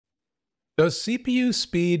Does CPU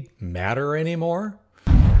speed matter anymore?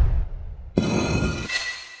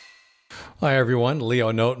 Hi everyone,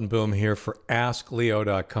 Leo Notenboom here for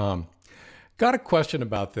askleo.com. Got a question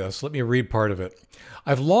about this. Let me read part of it.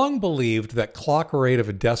 I've long believed that clock rate of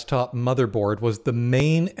a desktop motherboard was the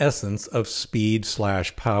main essence of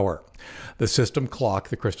speed/power. The system clock,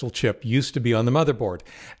 the crystal chip, used to be on the motherboard.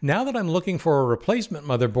 Now that I'm looking for a replacement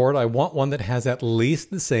motherboard, I want one that has at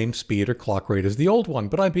least the same speed or clock rate as the old one.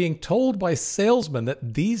 But I'm being told by salesmen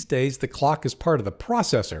that these days the clock is part of the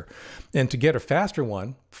processor. And to get a faster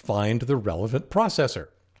one, find the relevant processor.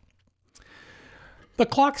 The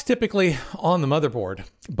clock's typically on the motherboard,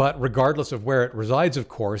 but regardless of where it resides, of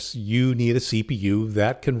course, you need a CPU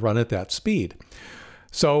that can run at that speed.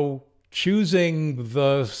 So choosing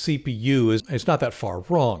the CPU is not that far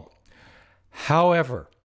wrong. However,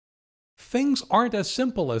 things aren't as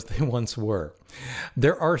simple as they once were.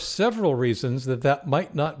 There are several reasons that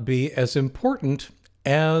might not be as important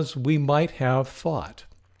as we might have thought.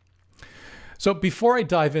 So before I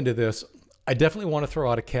dive into this, I definitely want to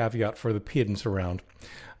throw out a caveat for the pedants around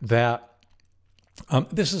that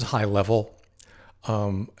this is high level.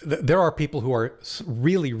 There are people who are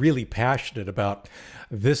really, really passionate about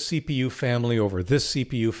this CPU family over this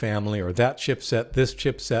CPU family, or that chipset, this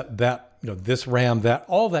chipset, that, this RAM, that,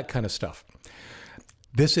 all that kind of stuff.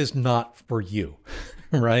 This is not for you,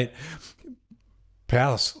 right?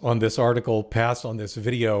 Pass on this article, pass on this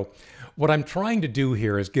video. What I'm trying to do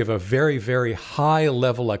here is give a very, very high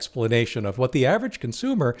level explanation of what the average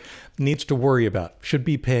consumer needs to worry about, should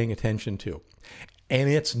be paying attention to. And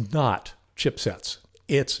it's not chipsets.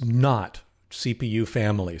 It's not CPU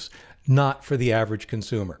families, not for the average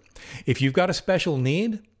consumer. If you've got a special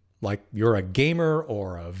need, like you're a gamer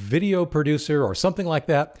or a video producer or something like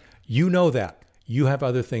that, you know that. You have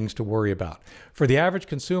other things to worry about. For the average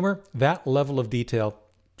consumer, that level of detail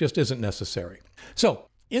just isn't necessary. So,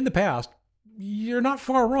 in the past, you're not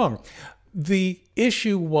far wrong. The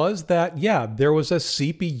issue was that, yeah, there was a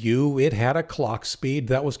CPU. It had a clock speed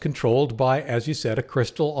that was controlled by, as you said, a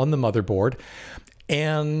crystal on the motherboard.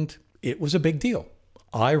 And it was a big deal.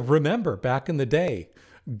 I remember back in the day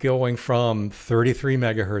going from 33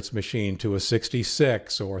 megahertz machine to a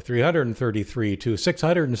 66 or 333 to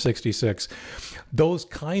 666. Those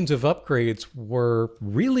kinds of upgrades were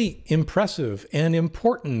really impressive and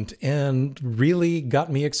important and really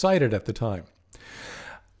got me excited at the time.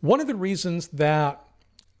 One of the reasons that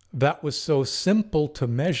was so simple to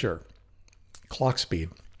measure, clock speed,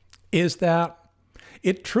 is that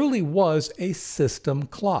it truly was a system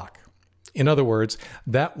clock. In other words,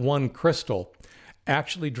 that one crystal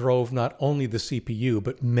actually drove not only the CPU,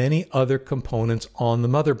 but many other components on the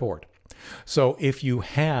motherboard. So if you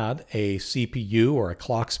had a CPU or a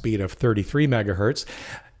clock speed of 33 megahertz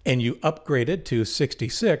and you upgraded to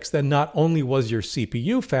 66, then not only was your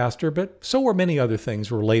CPU faster, but so were many other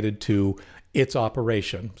things related to its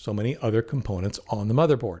operation, so many other components on the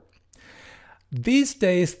motherboard. These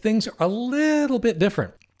days, things are a little bit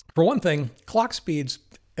different. For one thing, clock speeds,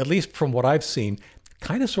 at least from what I've seen,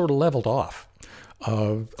 kind of sort of leveled off.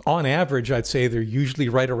 On average, I'd say they're usually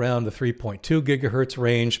right around the 3.2 gigahertz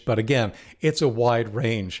range, but again, it's a wide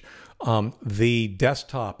range. The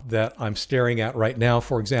desktop that I'm staring at right now,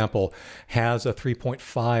 for example, has a 3.5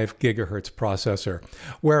 gigahertz processor,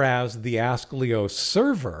 whereas the askleo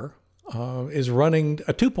server is running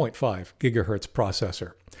a 2.5 gigahertz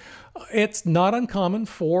processor. It's not uncommon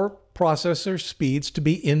for processor speeds to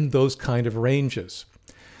be in those kind of ranges.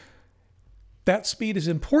 That speed is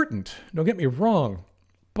important, don't get me wrong,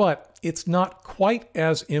 but it's not quite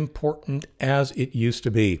as important as it used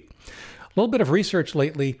to be. A little bit of research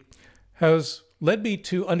lately has led me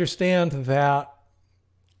to understand that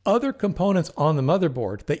other components on the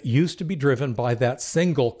motherboard that used to be driven by that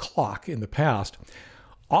single clock in the past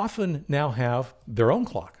often now have their own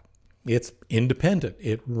clock. It's independent.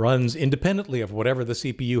 It runs independently of whatever the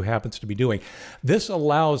CPU happens to be doing. This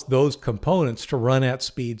allows those components to run at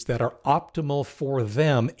speeds that are optimal for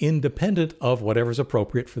them, independent of whatever's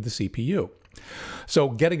appropriate for the CPU. So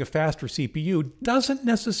getting a faster CPU doesn't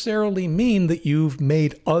necessarily mean that you've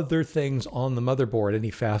made other things on the motherboard any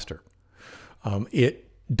faster. It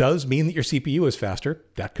does mean that your CPU is faster.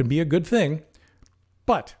 That can be a good thing,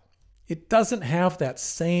 but it doesn't have that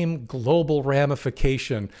same global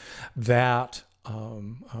ramification that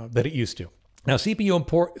it used to. Now,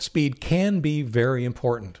 CPU speed can be very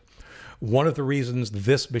important. One of the reasons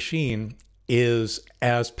this machine is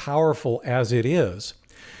as powerful as it is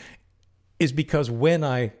because when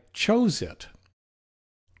I chose it,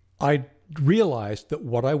 I realized that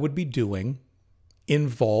what I would be doing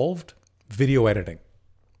involved video editing.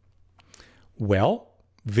 Well,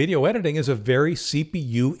 Video editing is a very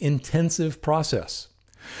CPU intensive process,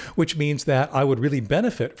 which means that I would really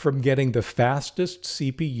benefit from getting the fastest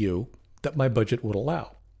CPU that my budget would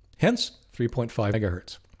allow. Hence, 3.5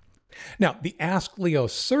 megahertz. Now, the askleo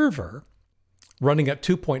server running at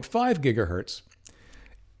 2.5 gigahertz,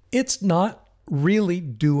 it's not really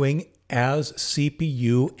doing as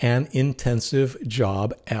CPU an intensive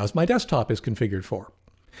job as my desktop is configured for.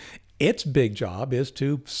 Its big job is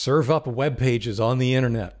to serve up web pages on the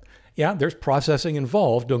internet. Yeah, there's processing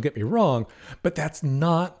involved, don't get me wrong, but that's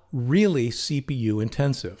not really CPU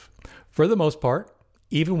intensive. For the most part,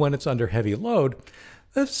 even when it's under heavy load,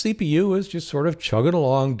 the CPU is just sort of chugging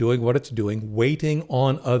along, doing what it's doing, waiting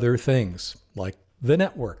on other things, like the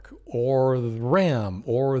network, or the RAM,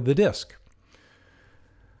 or the disk.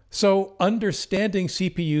 So understanding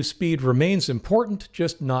CPU speed remains important,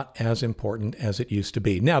 just not as important as it used to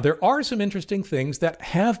be. Now, there are some interesting things that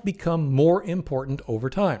have become more important over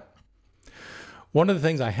time. One of the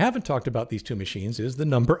things I haven't talked about these two machines is the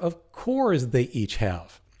number of cores they each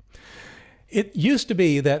have. It used to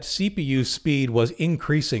be that CPU speed was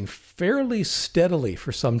increasing fairly steadily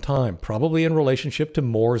for some time, probably in relationship to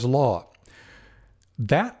Moore's law.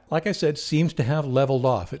 That, like I said, seems to have leveled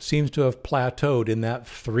off. It seems to have plateaued in that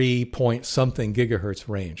 3-point-something gigahertz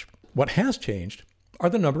range. What has changed are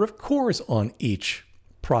the number of cores on each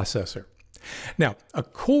processor. Now, a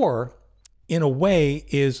core, in a way,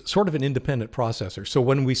 is sort of an independent processor. So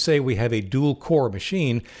when we say we have a dual-core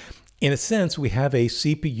machine, in a sense, we have a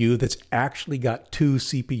CPU that's actually got two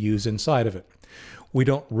CPUs inside of it. We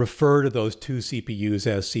don't refer to those two CPUs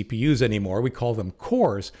as CPUs anymore. We call them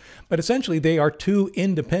cores, but essentially they are two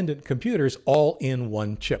independent computers all in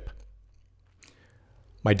one chip.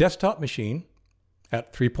 My desktop machine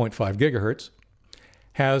at 3.5 gigahertz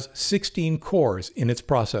has 16 cores in its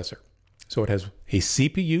processor. So it has a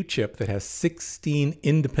CPU chip that has 16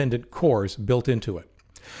 independent cores built into it.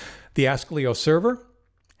 The askleo server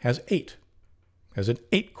has 8, has an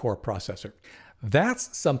 8-core processor.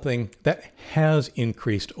 That's something that has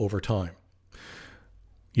increased over time.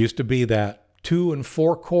 Used to be that 2 and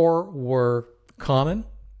 4 core were common.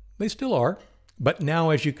 They still are. But now,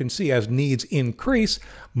 as you can see, as needs increase,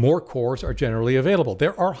 more cores are generally available.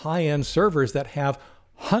 There are high-end servers that have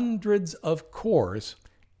hundreds of cores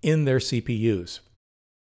in their CPUs.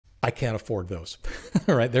 I can't afford those.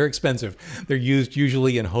 All right, they're expensive. They're used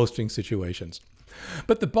usually in hosting situations.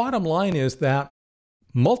 But the bottom line is that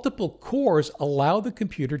multiple cores allow the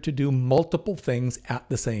computer to do multiple things at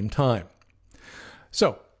the same time.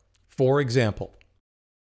 So, for example,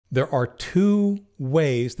 there are two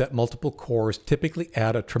ways that multiple cores typically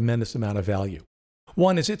add a tremendous amount of value.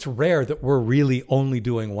 One is it's rare that we're really only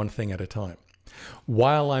doing one thing at a time.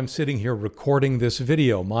 While I'm sitting here recording this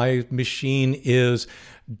video, my machine is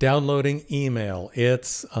downloading email,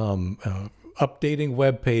 it's updating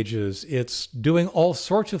web pages, it's doing all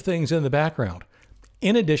sorts of things in the background,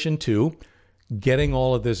 in addition to getting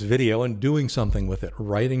all of this video and doing something with it,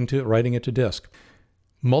 writing it to disk.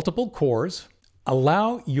 Multiple cores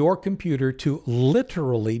allow your computer to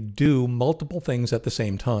literally do multiple things at the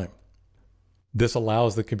same time. This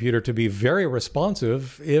allows the computer to be very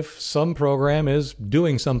responsive. If some program is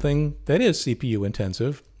doing something that is CPU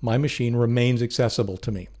intensive, my machine remains accessible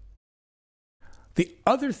to me. The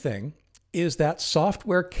other thing is that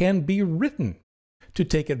software can be written to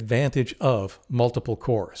take advantage of multiple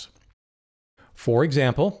cores. For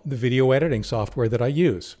example, the video editing software that I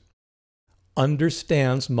use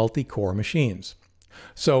understands multi-core machines.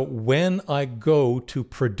 So when I go to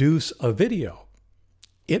produce a video,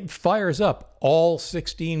 it fires up all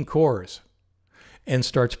 16 cores and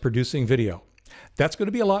starts producing video. That's going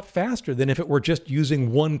to be a lot faster than if it were just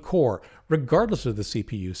using one core, regardless of the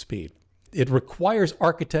CPU speed. It requires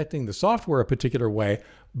architecting the software a particular way,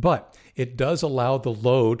 but it does allow the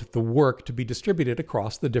load, the work, to be distributed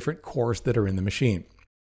across the different cores that are in the machine.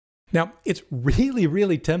 Now, it's really,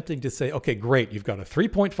 really tempting to say, okay, great, you've got a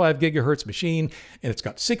 3.5 gigahertz machine and it's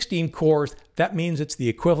got 16 cores. That means it's the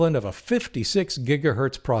equivalent of a 56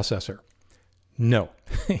 gigahertz processor. No,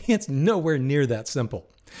 it's nowhere near that simple.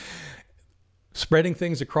 Spreading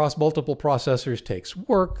things across multiple processors takes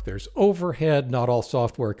work. There's overhead. Not all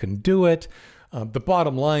software can do it. The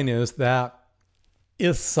bottom line is that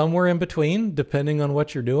is somewhere in between, depending on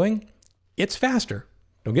what you're doing. It's faster.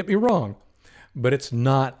 Don't get me wrong, but it's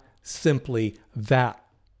not simply that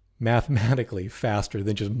mathematically faster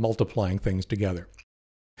than just multiplying things together.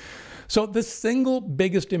 So the single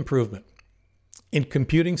biggest improvement in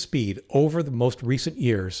computing speed over the most recent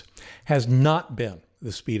years has not been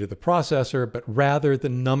the speed of the processor, but rather the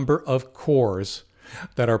number of cores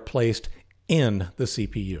that are placed in the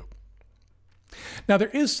CPU. Now, there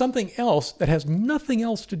is something else that has nothing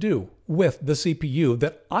else to do with the CPU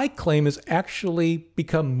that I claim has actually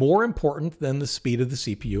become more important than the speed of the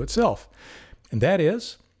CPU itself, and that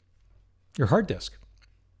is your hard disk.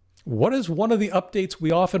 What is one of the updates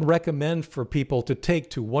we often recommend for people to take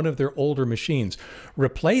to one of their older machines?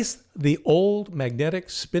 Replace the old magnetic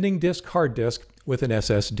spinning disk hard disk with an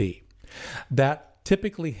SSD. That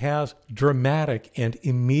typically has dramatic and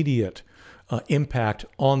immediate impact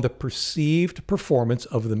on the perceived performance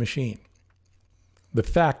of the machine. The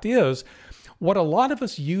fact is, what a lot of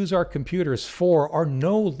us use our computers for are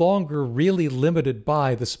no longer really limited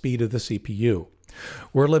by the speed of the CPU.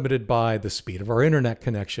 We're limited by the speed of our internet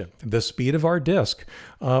connection, the speed of our disk,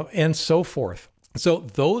 and so forth. So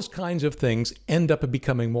those kinds of things end up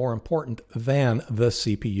becoming more important than the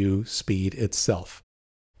CPU speed itself.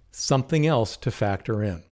 Something else to factor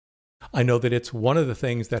in. I know that it's one of the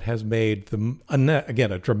things that has made,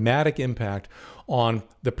 again, a dramatic impact on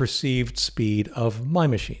the perceived speed of my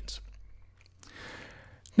machines.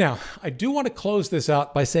 Now, I do want to close this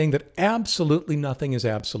out by saying that absolutely nothing is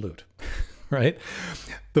absolute, right?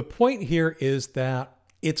 The point here is that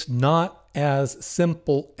it's not as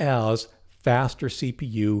simple as faster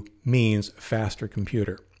CPU means faster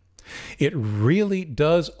computer. It really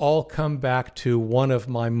does all come back to one of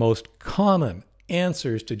my most common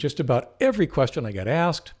answers to just about every question I get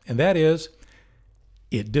asked, and that is,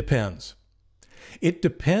 it depends. It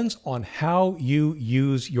depends on how you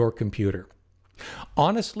use your computer.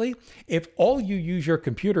 Honestly, if all you use your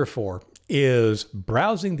computer for is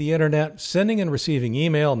browsing the internet, sending and receiving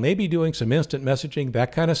email, maybe doing some instant messaging,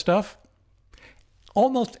 that kind of stuff,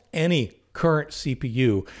 almost any current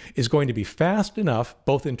CPU is going to be fast enough,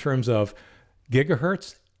 both in terms of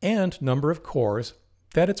gigahertz and number of cores,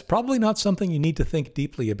 that it's probably not something you need to think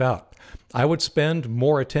deeply about. I would spend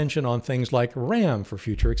more attention on things like RAM for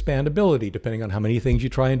future expandability, depending on how many things you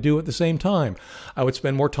try and do at the same time. I would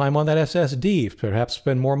spend more time on that SSD, perhaps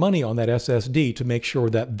spend more money on that SSD to make sure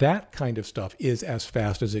that that kind of stuff is as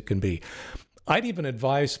fast as it can be. I'd even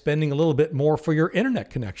advise spending a little bit more for your internet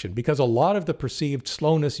connection, because a lot of the perceived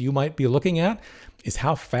slowness you might be looking at is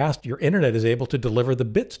how fast your internet is able to deliver the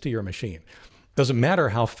bits to your machine. Doesn't matter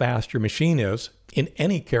how fast your machine is in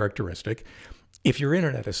any characteristic if your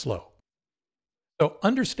internet is slow. So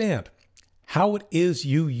understand how it is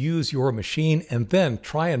you use your machine and then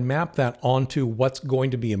try and map that onto what's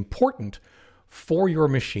going to be important for your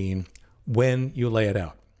machine when you lay it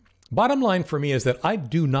out. Bottom line for me is that I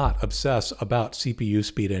do not obsess about CPU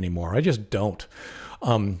speed anymore. I just don't.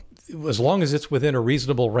 As long as it's within a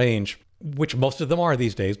reasonable range, which most of them are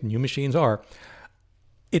these days, new machines are,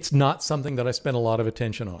 it's not something that I spend a lot of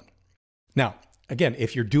attention on. Now, again,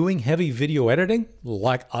 if you're doing heavy video editing,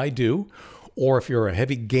 like I do, or if you're a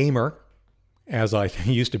heavy gamer, as I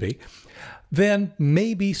used to be, then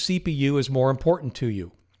maybe CPU is more important to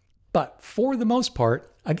you. But for the most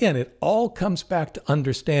part, again, it all comes back to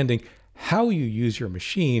understanding how you use your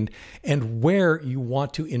machine and where you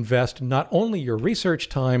want to invest not only your research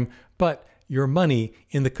time, but your money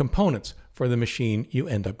in the components for the machine you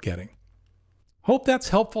end up getting. Hope that's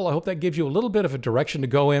helpful. I hope that gives you a little bit of a direction to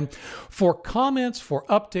go in. For comments, for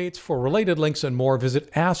updates, for related links and more,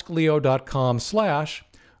 visit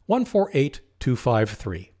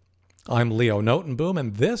askleo.com/148253. I'm Leo Notenboom,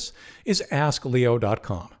 and this is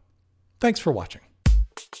askleo.com. Thanks for watching.